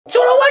She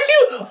don't want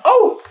you.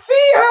 Oh,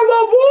 feed her,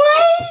 my boy.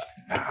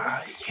 Nah,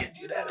 you can't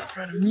do that in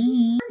front of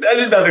me. I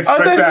did not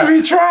expect that. that.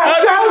 Should be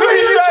trash.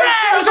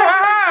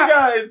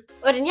 Guys.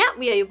 And yeah,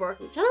 we are your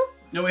YaBoyRockLee channel.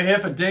 We're here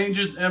for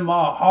Dangers in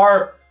My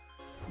Heart.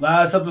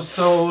 Last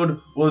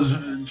episode was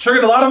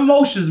triggered a lot of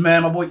emotions,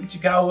 man. My boy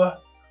Ichigawa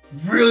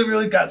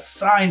really got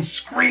signs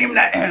screaming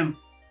at him.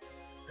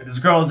 And this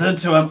girl's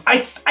into him.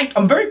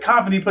 I'm very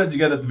confident he put it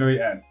together at the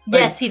very end.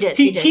 Like, Yes, he did.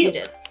 He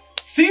did.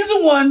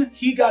 Season 1,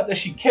 he got that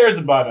she cares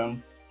about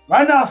him.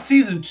 Right now,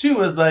 season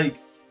 2 is like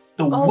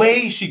the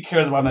way she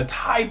cares about him, the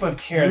type of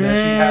care that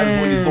she has is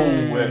what he's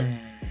going with.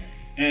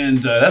 And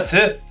that's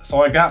it. That's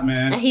all I got,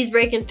 man. And he's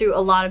breaking through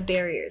a lot of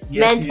barriers.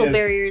 Yes, mental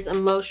barriers,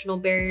 emotional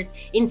barriers,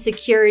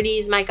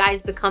 insecurities. My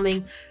guy's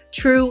becoming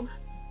true,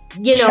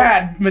 you know,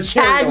 Chad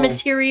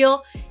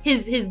material.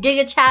 His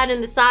Giga Chad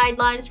in the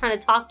sidelines trying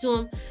to talk to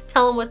him,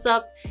 tell him what's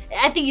up.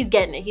 I think he's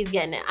getting it. He's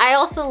getting it. I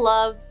also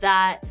love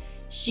that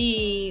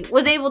she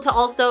was able to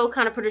also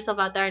kind of put herself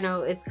out there. I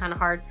know it's kind of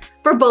hard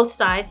for both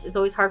sides. It's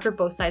always hard for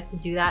both sides to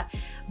do that.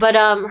 But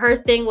her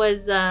thing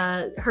was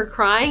her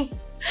crying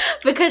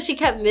because she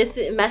kept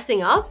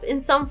messing up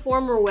in some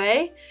form or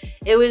way.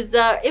 It was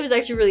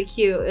actually really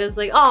cute. It was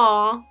like,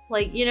 aw,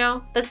 like, you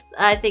know, that's,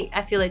 I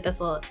feel like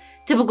that's a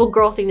typical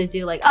girl thing to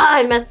do. Like,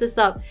 I messed this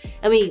up.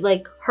 And we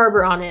like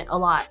harbor on it a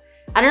lot.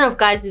 I don't know if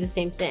guys do the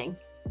same thing,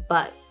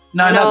 but.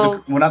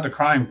 No, not the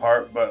crying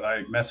part, but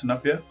like messing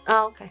up yet.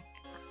 Oh, okay.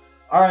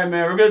 All right,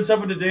 man, we're gonna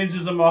jump into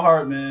Dangers in My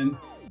Heart, man.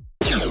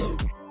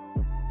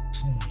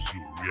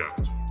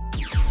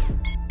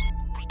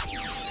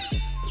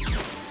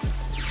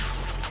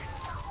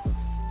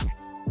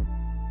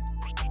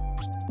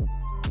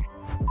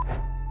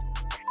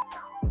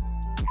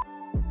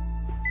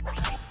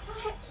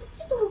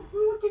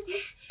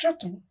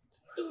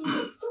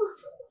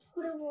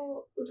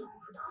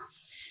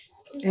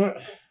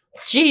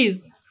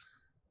 Jeez.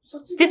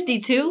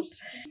 52?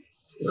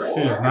 She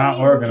is not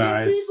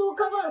organized.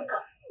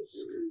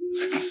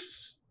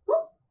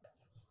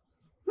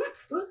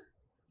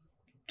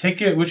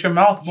 Take it with your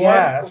mouth, boy.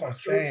 Yeah, that's what I'm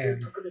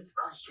saying.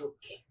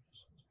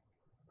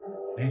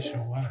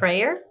 Nationwide.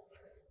 Prayer?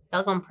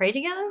 Y'all gonna pray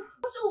together?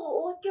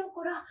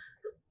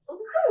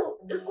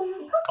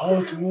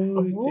 Oh, it's a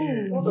movie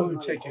there. Movie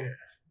ticket.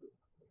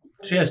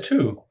 She has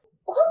 2.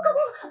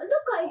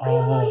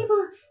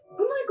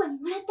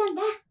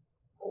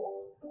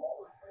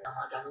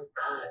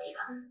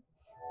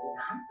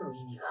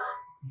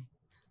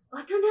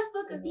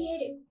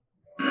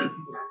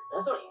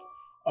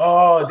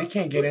 Oh, they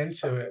can't get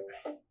into it.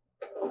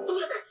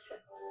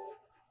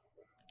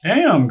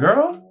 Damn,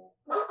 girl.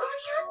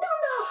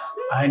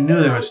 I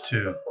knew there was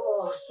 2.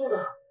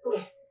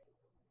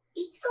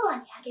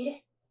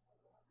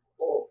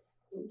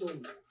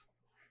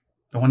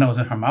 The one that was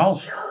in her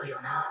mouth?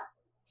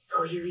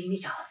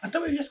 I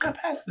thought we just got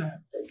past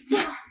that.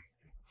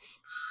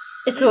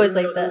 It's always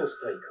like that.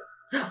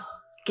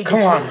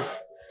 Come on.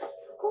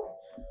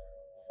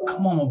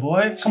 Come on, my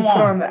boy. She Come put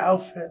on. on the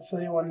outfit so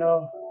they will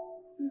know.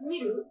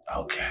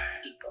 Okay.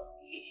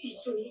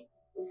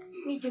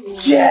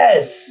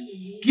 Yes!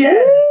 Yes!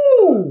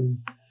 Woo!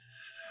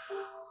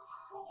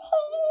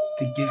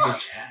 The Giga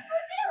Chad.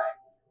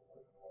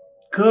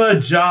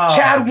 Good job.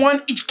 Chad 1,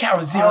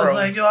 Ichikawa 0. I was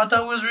like, yo, I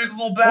thought we was ready to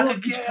go back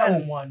again.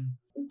 Ichikawa 1.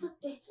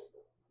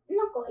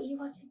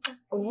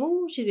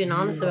 Oh, she's being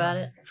honest about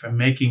it. For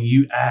making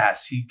you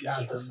ass, he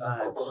got the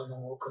signs.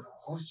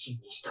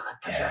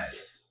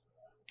 Yes.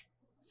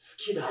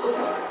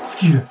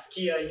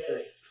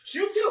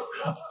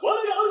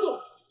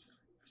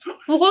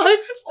 What?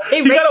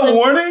 He got a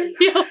warning?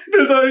 Yeah.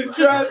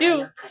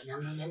 Too.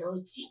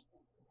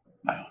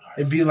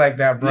 It'd be like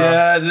that, bro.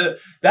 Yeah,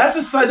 that's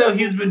the side that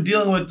he's been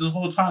dealing with the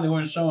whole time they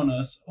weren't showing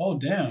us. Oh,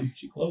 damn.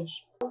 She close.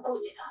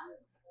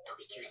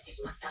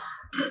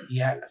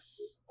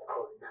 Yes.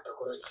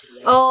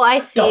 Oh, I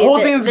see. The whole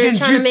thing's They're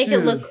trying to make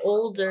it genjutsu. look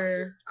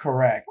older.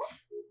 Correct.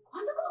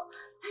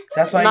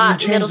 That's why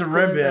Not you change middle the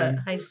schoolers, ribbon.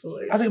 but high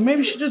schoolers. I think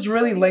maybe she just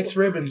really likes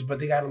ribbons, but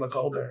they gotta look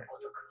older.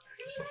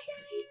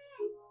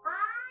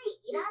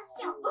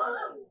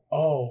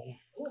 Oh.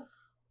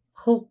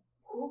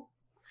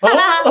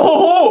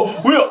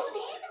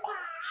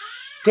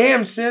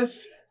 Damn,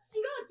 sis.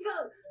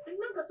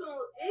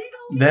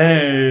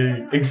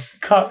 Dang.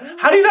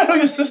 How do you not know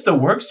your sister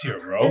works here,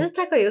 bro? Is this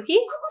takoyaki?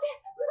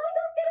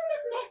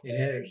 It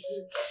is.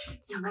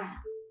 So good.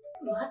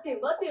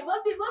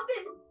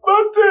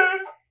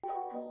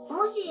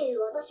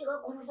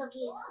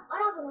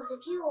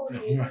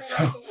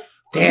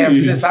 Damn,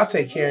 sis, I'll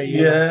take care of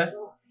you. Yeah.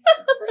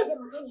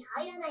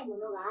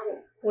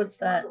 What's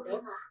that?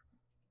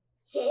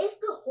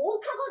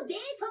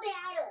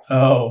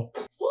 Oh.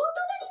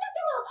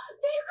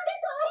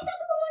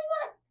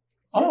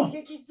 Oh,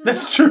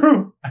 that's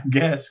true. I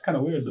guess. Kind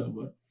of weird though,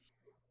 but.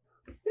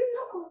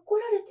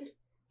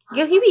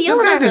 Yo, he be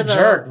yelling at This her guy's a though.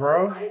 jerk,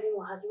 bro.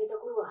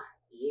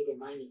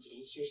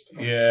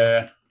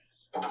 Yeah.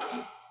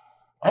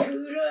 Oh.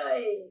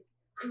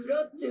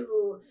 暗って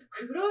も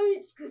食ら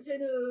い尽くせ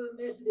ぬ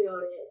メスであ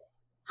れ。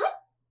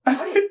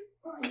はい、それ。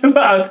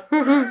Class.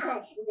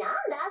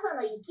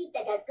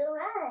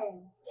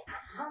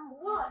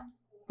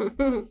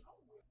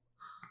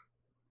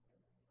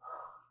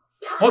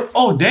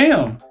 Oh,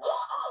 damn.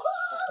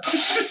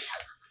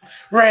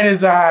 Right in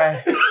his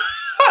eye.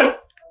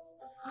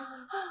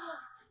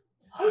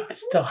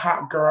 It's still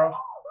hot, girl.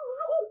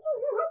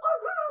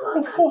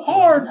 So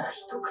hard.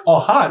 Oh,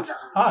 hot.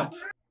 Hot.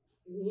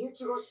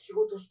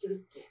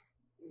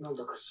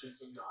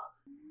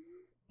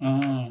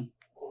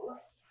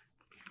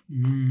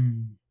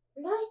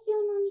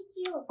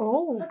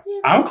 Oh.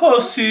 I'm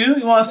close to you.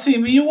 You want to see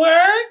me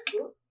work?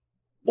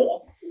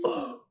 Oh,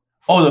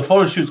 the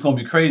photo shoot's going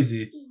to be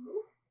crazy.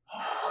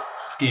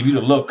 Gave you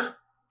the look.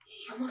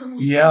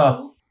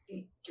 Yeah.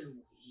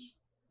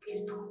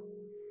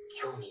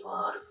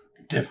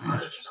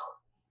 Different.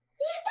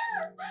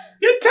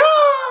 Get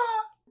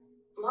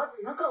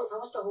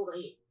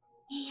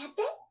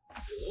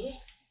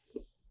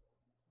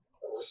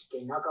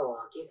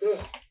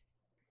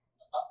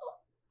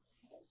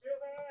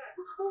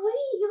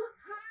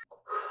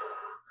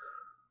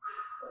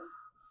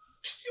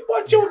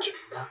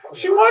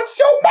She wants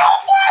your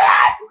mouth for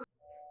that.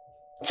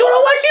 She don't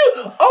want you.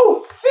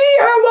 Oh, feed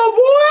her, my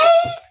boy.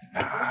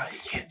 Nah, you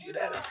can't do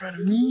that in front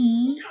of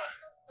me.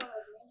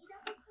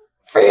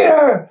 Feed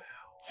her.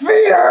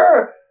 Feed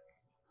her.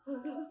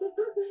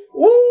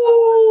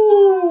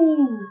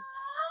 Woo.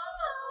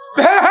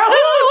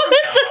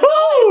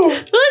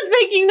 Who's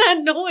making that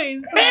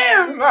noise?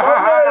 Him.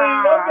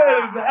 My man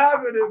is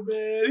having it,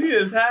 man. He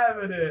is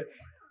having it.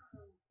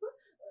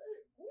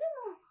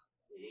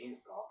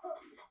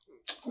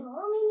 Why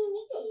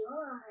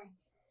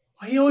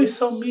are you always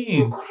so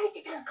mean?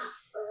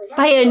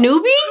 By a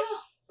newbie?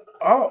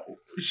 Oh,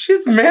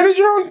 she's the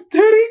manager on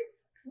duty?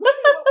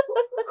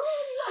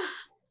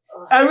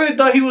 I really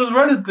thought he was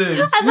running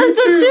things. I thought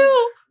so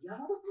too.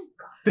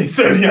 They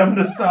said you have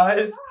the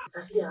size.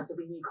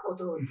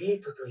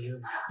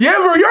 Yeah,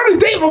 bro, you're on a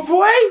date, my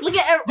boy. Look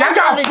at Y'all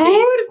got other food?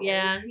 dates.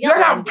 Yeah. Y'all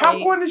got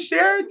popcorn to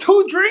share?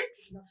 2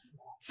 drinks?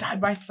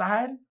 Side by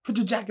side? Put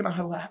your jacket on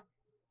her lap.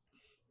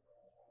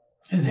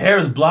 His hair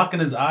is blocking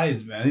his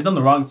eyes, man. He's on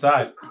the wrong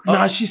side.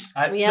 Nah, she's...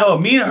 No,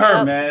 me and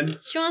her, man.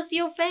 She wants to see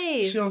your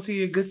face. She don't see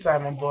your good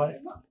side, my boy.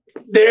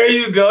 There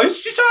you go.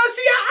 She's trying to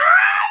see your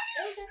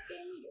eyes.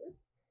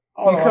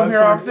 You come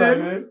here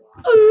often?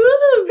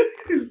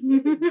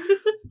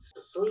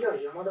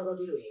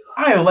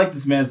 I don't like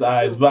this man's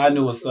eyes, but I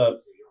knew what's up.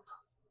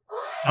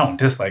 I don't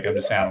dislike him. I'm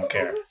just saying I don't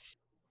care.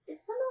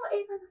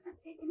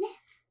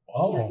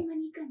 Oh.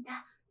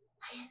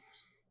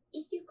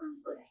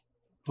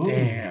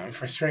 Damn,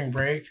 for spring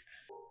break.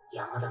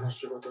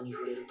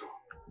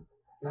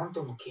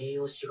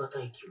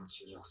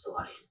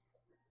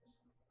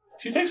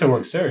 She takes her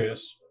work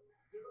serious.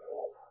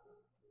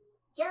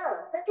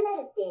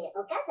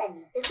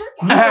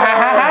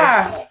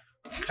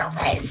 So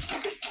nice.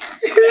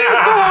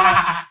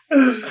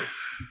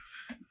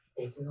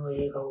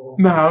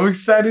 Nah, I'm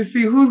excited to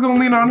see who's gonna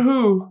lean on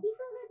who.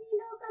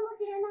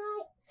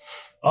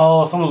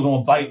 Oh, someone's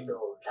gonna bite.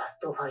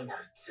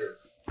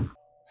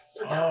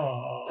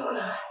 Oh.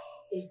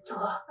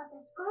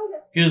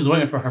 He was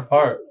waiting for her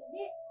part.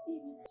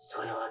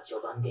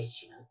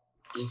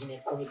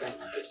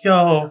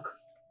 Yo.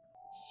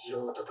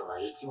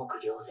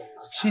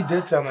 She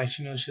did sound like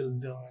she knew what she was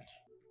doing.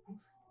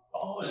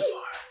 Oh,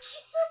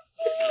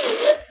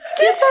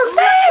 it's so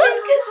sad.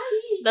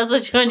 That's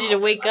what she wanted you to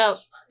wake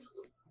up.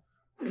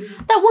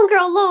 That one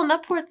girl alone,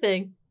 that poor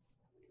thing.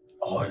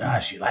 oh, nah,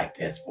 she like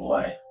this,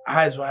 boy.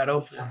 Eyes wide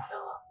open.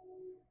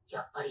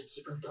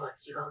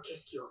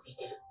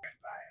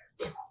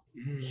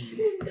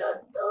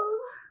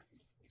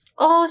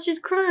 Oh, she's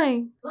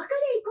crying.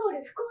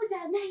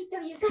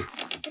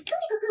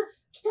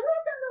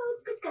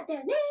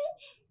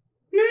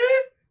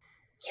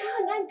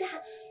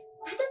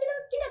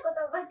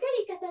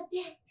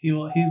 He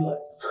like.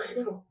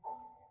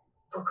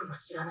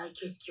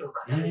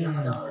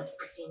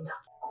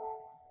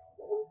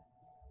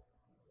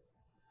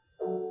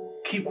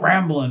 Keep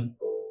rambling.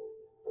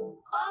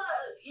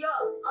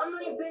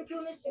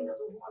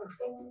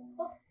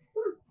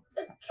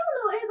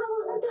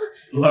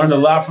 Learned a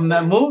lot from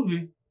that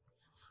movie.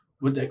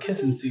 With that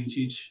kissing scene,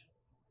 Cheech.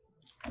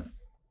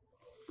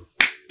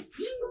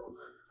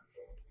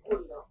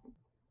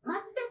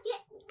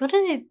 What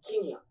are they?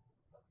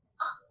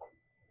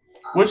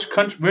 Which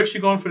country? Where's she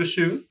going for the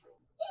shoot?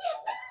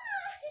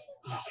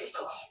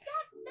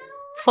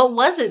 What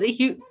was it that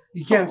you?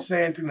 You can't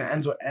say anything that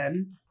ends with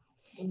N.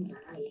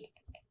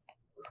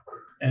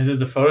 And is it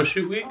the photo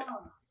shoot week?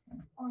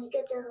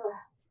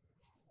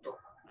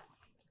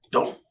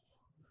 Don't.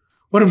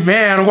 What a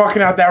man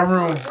walking out that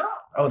room.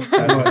 Oh, it's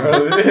sad.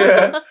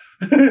 Yeah.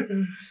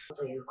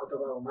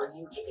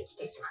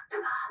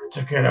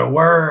 Took her that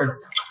word.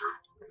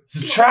 It's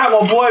a trap,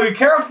 my boy. Be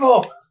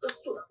careful.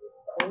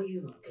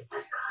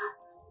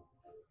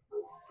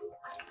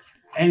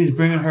 And he's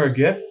bringing her a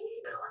gift.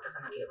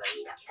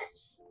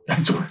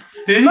 That's what.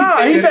 Did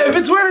Nah, he he said if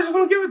it's weird, I just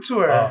don't give it to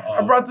her. Uh-oh.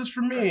 I brought this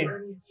for me.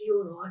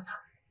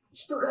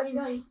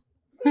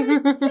 I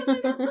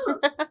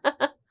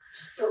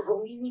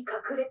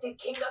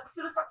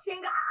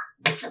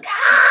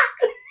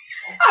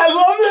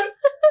love it.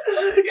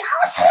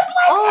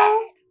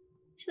 Oh,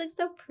 she looks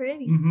so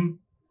pretty.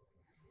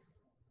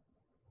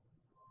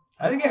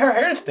 How did you get her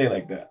hair to stay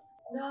like that?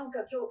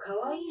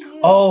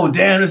 Oh,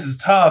 damn, this is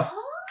tough.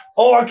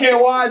 Oh, I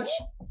can't watch.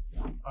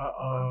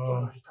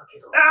 Uh-oh.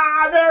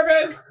 Ah,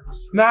 nervous.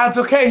 Nah, it's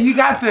okay. You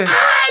got this.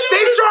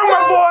 Stay strong,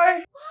 my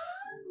boy.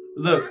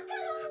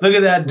 Look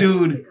at that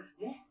dude.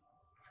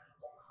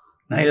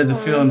 Now he doesn't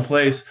feel in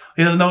place.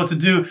 He doesn't know what to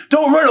do.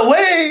 Don't run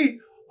away.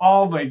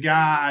 Oh my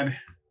God.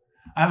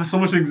 I have so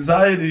much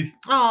anxiety.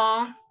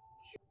 Aww.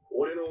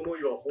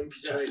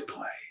 Just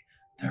play.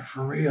 They're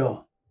for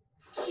real.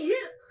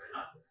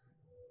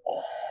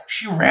 Oh,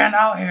 she ran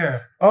out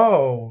here.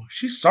 Oh,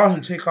 she saw him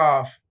take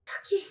off.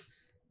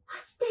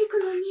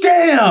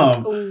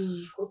 Damn.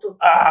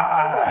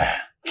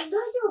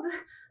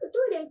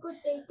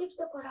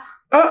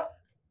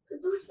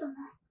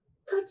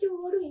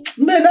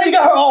 Man, now you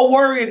got her all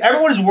worried.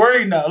 Everyone is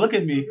worried now. Look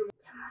at me.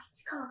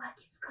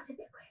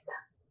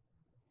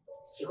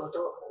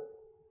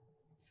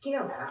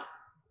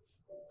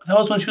 That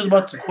was when she was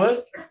about to quit?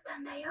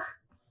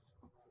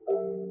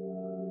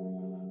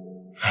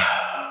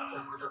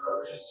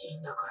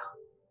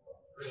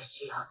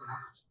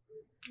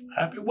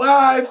 Happy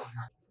wife.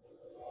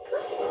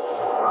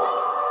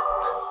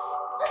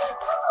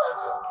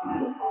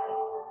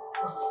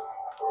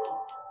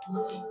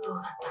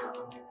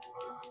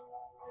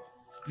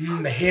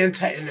 The hand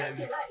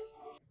tightening.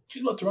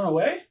 She looked to run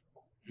away?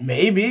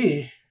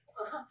 Maybe.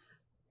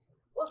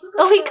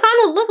 Oh, he kind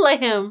of looked like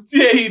him.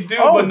 Yeah, he do.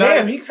 Oh, but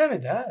damn, not... he kind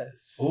of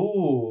does.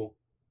 Ooh.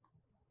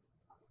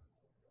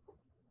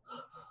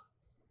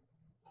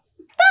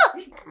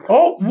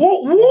 Oh,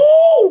 whoa,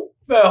 whoa!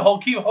 No,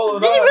 keep holding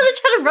on. Did he really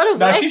try to run away?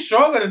 Nah, she's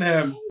stronger than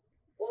him.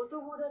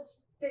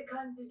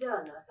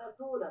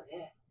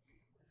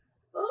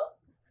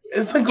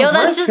 It's like yo,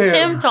 that's just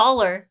him. him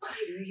taller.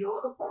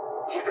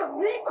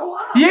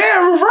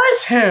 Yeah,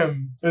 reverse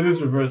him. It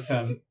is reverse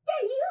him.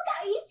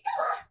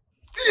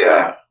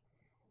 Yeah.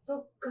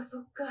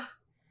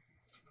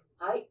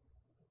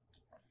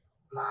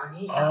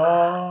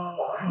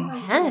 Oh.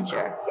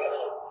 Manager.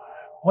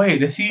 Wait,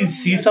 does he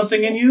see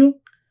something in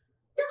you?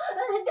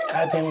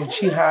 God damn it,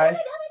 she high.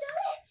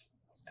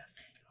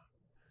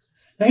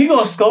 Now he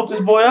gonna scope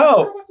this boy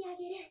out.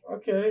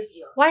 Okay.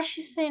 Why is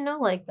she saying no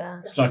like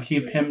that? She's gonna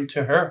keep him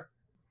to her.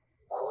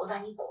 Oh,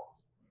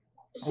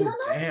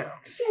 damn.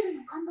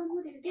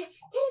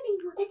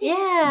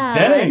 Yeah,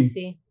 Dang. I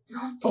see.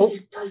 Oh,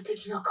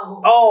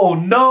 oh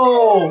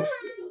no!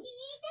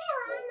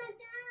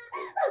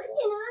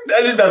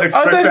 I did not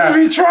expect Oh, that that.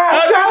 should be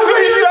trash. That was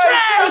really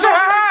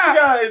trash.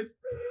 Guys.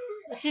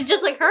 She's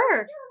just like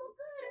her.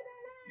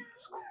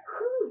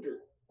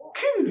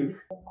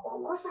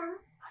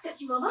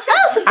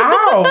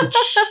 Ouch.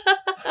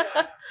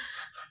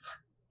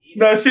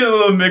 No, she had a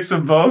little mix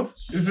of both.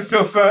 Is this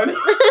your son?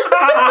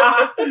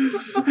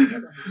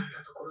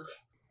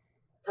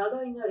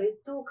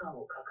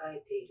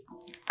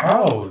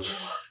 Ouch.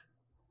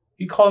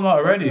 He called him out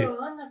already. For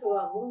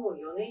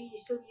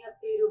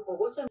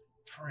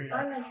real.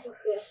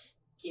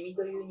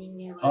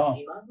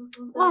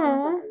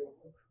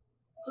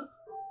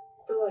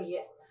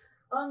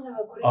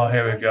 Oh,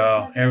 here we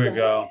go. Here we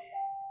go.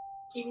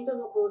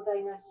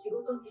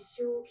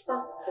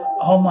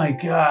 Oh my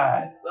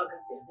God.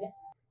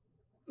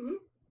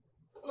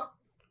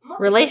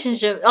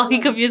 Relationship. Oh, he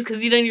confused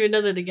because he don't even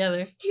know they're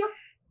together.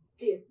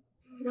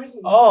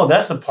 Oh,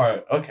 that's the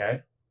part.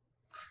 Okay.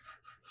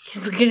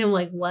 He's looking at him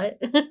like, what?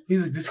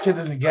 He's like, this kid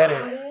doesn't get it.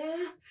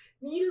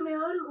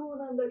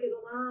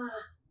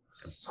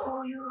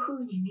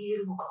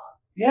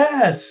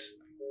 Yes.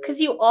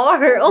 Because you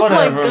are. Oh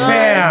Whatever. my God.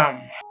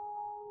 Fam.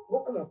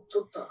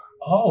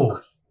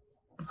 Oh.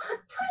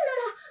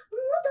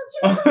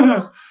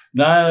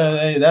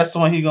 Nah, that's the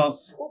one he gonna.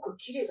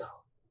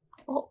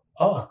 Oh.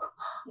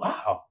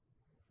 Wow.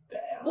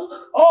 Damn.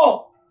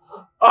 Oh.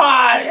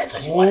 Ah, that's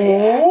what you want to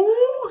hear.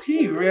 Oh,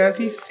 he realized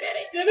he said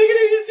it. Yeah, look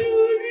at you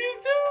too.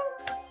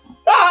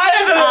 Ah,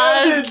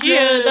 That's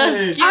cute.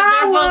 That's cute. I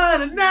They're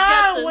wanna both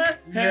know what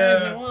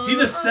Yeah. He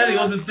just said he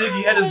wasn't thinking.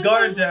 He had his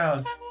guard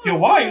down. Yo,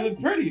 wow, you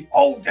look pretty.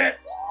 Oh, damn.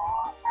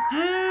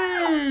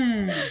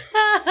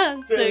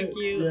 so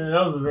cute. Yeah,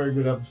 that was a very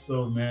good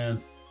episode,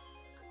 man.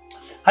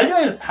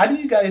 How do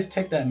you guys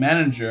take that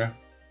manager?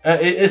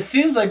 It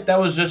seems like that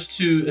was just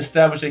to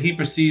establish that he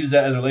perceives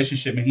that as a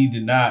relationship and he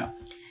did not.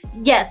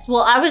 Yes,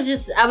 well, I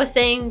was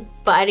saying,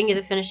 but I didn't get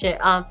to finish it.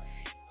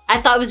 I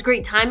thought it was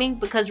great timing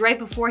because right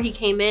before he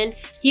came in,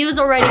 he was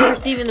already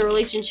perceiving the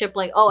relationship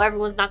like, oh,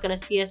 everyone's not gonna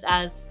see us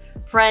as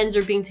friends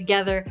or being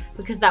together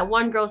because that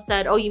one girl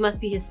said, oh, you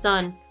must be his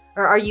son.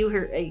 Or are you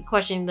her,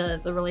 questioning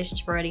the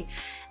relationship already?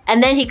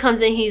 And then he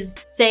comes in, he's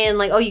saying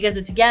like, oh, you guys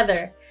are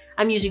together.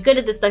 I'm usually good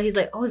at this stuff. He's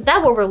like, oh, is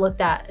that what we're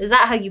looked at? Is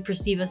that how you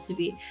perceive us to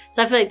be?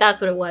 So I feel like that's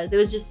what it was. It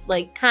was just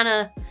like kind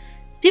of,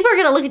 people are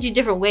gonna look at you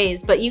different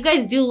ways, but you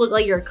guys do look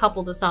like you're a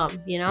couple to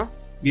some, you know?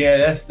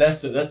 Yeah,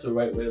 that's the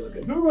right way to look at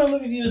it. People are gonna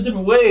look at you in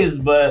different ways,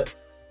 but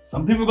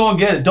some people are gonna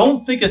get it.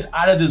 Don't think it's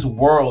out of this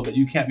world that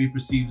you can't be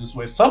perceived this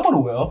way.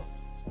 Someone will.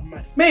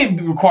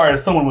 Maybe require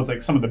someone with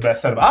like some of the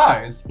best set of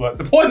eyes, but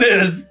the point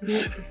is,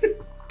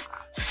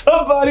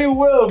 somebody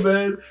will,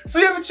 man. So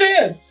you have a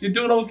chance. You're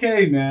doing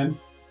okay, man.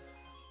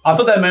 I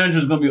thought that manager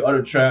was gonna be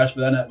utter trash,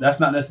 but that's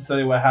not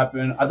necessarily what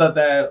happened. I thought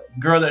that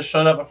girl that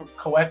showed up,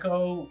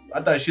 Kaweko,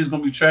 I thought she was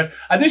gonna be trash.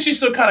 I think she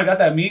still kind of got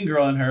that mean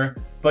girl in her,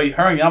 but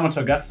her and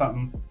Yamato got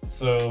something.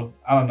 So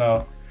I don't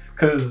know,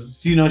 cause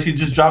you know she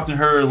just dropped in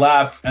her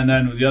lap, and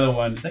then the other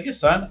one, is that your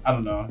son? I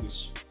don't know.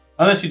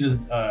 Unless she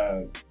just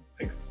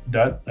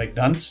like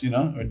dunce, you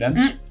know, or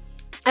dense.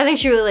 I think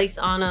she really likes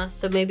Anna,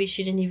 so maybe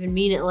she didn't even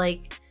mean it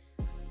like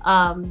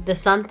the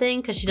son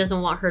thing, because she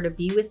doesn't want her to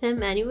be with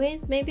him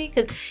anyways, maybe,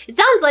 because it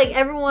sounds like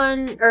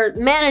everyone or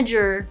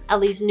manager at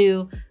least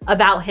knew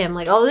about him,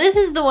 like, oh, this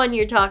is the one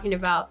you're talking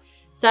about.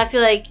 So I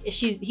feel like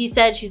he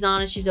said she's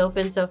honest, she's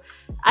open, so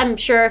I'm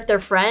sure if they're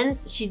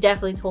friends, she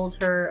definitely told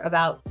her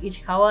about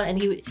Ichikawa,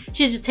 and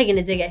she's just taking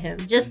a dig at him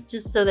just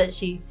so that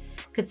she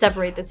could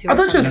separate the two. I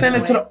thought you were saying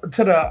it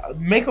to the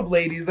makeup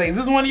ladies. Like, is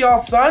this one of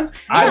y'all's sons?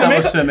 I thought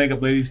it was to the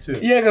makeup ladies too.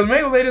 Yeah, because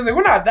makeup ladies like,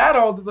 we're not that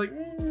old. It's like,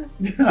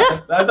 yeah,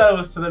 I thought it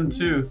was to them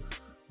too.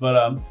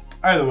 But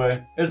either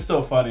way, it's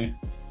still funny.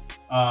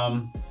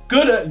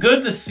 Good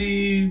to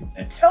see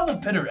until the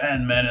bitter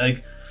end, man.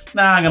 Like,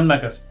 nah, I'm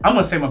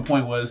gonna say my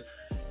point was,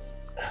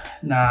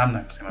 nah, I'm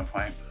not gonna say my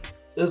point.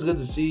 It was good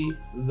to see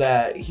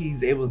that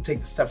he's able to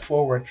take the step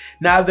forward.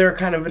 Now they're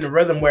kind of in a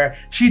rhythm where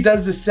she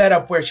does the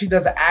setup where she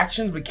does the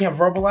actions but can't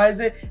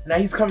verbalize it. And now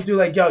he's coming through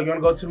like, yo, you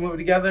wanna go to the movie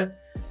together?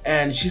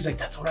 And she's like,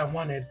 that's what I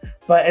wanted.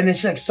 And then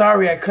she's like,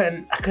 sorry, I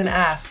couldn't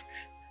ask.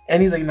 And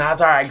he's like, nah,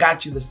 it's all right, I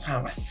got you this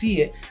time. I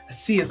see it.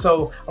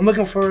 So I'm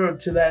looking forward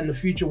to that in the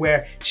future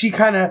where she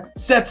kind of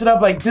sets it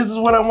up like, this is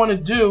what I want to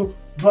do,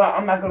 but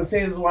I'm not going to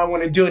say this is what I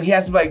want to do. And he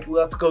has to be like,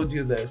 let's go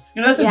do this.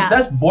 You know,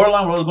 that's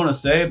borderline what I was going to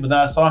say, but then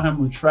I saw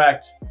him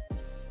retract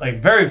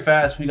like very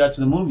fast when he got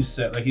to the movie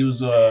set. Like he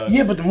was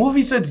Yeah, but the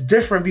movie set's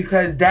different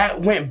because that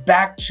went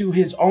back to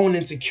his own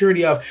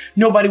insecurity of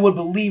nobody would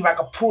believe I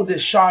could pull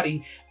this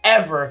shawty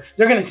ever.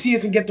 They're going to see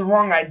us and get the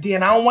wrong idea.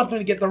 And I don't want them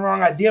to get the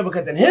wrong idea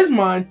because in his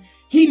mind,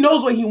 he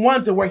knows what he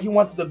wants and where he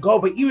wants to go,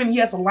 but even he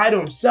has to lie to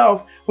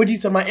himself, which he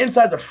said, my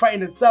insides are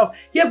fighting itself.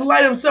 He has to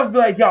lie to himself and be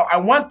like, yo, I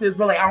want this,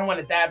 but like, I don't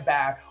want it that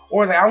bad.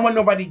 Or it's like, I don't want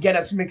nobody to get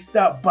us mixed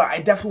up, but I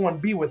definitely want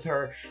to be with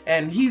her.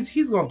 And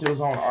he's going through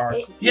his own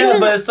arc. Yeah,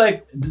 but it's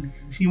like,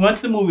 he went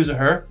to the movies with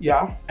her.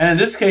 Yeah. And in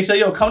this case,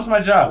 like, yo, come to my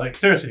job. Like,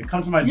 seriously,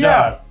 come to my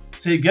job.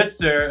 So he gets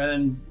there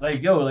and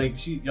like, yo, like,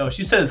 she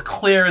said it's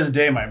clear as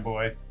day, my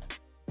boy.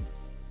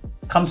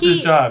 Comes to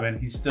his job and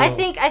he's still. I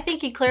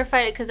think he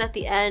clarified it because at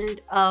the end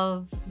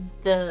of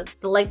the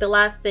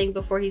last thing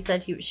before he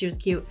said she was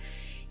cute,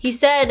 he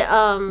said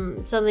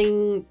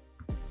something.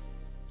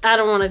 I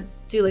don't want to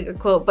do like a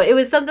quote, but it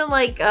was something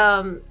like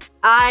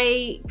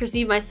I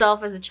perceive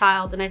myself as a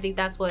child, and I think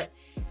that's what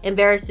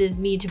embarrasses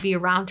me to be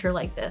around her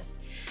like this.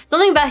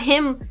 Something about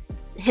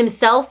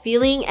himself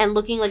feeling and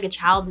looking like a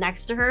child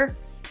next to her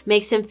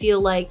makes him feel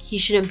like he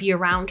shouldn't be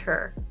around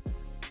her.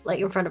 Like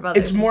in front of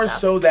others. It's more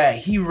so that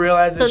he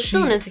realizes so it's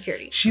still an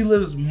insecurity. She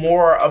lives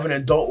more of an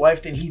adult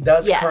life than he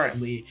does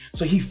currently.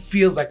 So he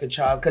feels like a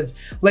child. Cause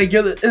like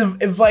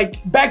if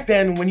like back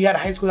then when you had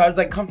high school, I was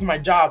like, come to my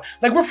job.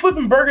 Like we're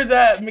flipping burgers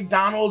at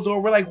McDonald's or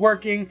we're like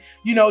working,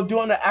 you know,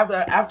 doing the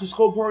after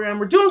school program.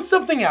 We're doing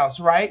something else,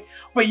 right?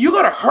 But you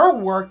go to her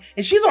work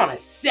and she's on a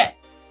set.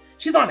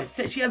 She's on a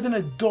set. She has an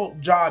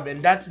adult job,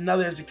 and that's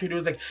another insecurity. It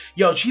was like,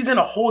 yo, she's in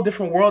a whole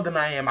different world than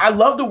I am. I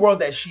love the world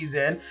that she's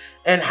in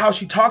and how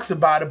she talks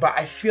about it, but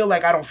I feel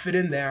like I don't fit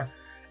in there.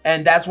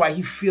 And that's why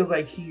he feels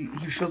like he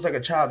feels like a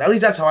child. At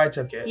least that's how I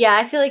took it. Yeah,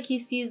 I feel like he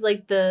sees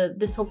like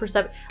this whole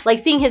perception. Like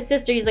seeing his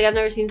sister, he's like, I've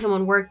never seen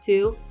someone work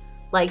too.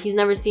 Like he's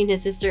never seen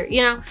his sister,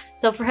 you know?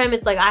 So for him,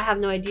 it's like, I have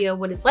no idea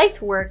what it's like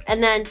to work.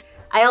 And then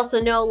I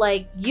also know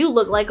like, you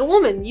look like a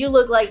woman. You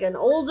look like an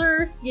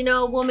older, you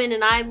know, woman,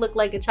 and I look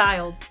like a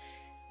child.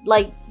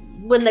 Like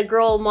when the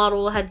girl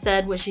model had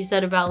said what she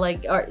said about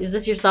like, is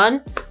this your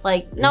son?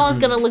 Like no one's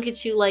gonna look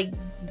at you like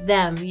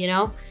them, you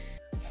know?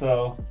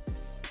 So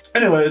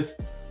anyways,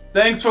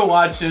 thanks for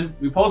watching.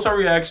 We post our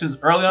reactions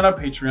early on our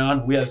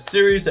Patreon. We have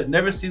series that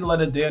never see the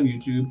light of day on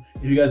YouTube.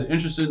 If you guys are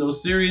interested in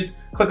those series,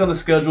 click on the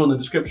schedule in the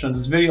description of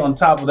this video. On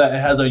top of that, it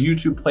has our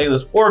YouTube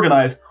playlist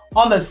organized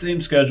on that same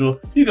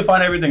schedule. You can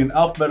find everything in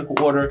alphabetical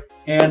order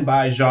and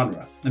by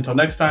genre. Until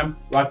next time,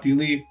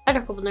 YaBoyRockLee.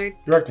 Adorable nerd.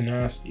 Director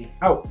Nasty.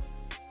 Out.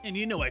 And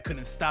you know I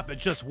couldn't stop at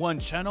just one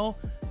channel.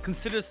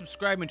 Consider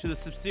subscribing to the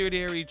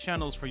subsidiary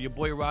channels for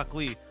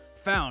YaBoyRockLee,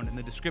 found in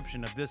the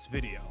description of this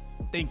video.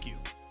 Thank you.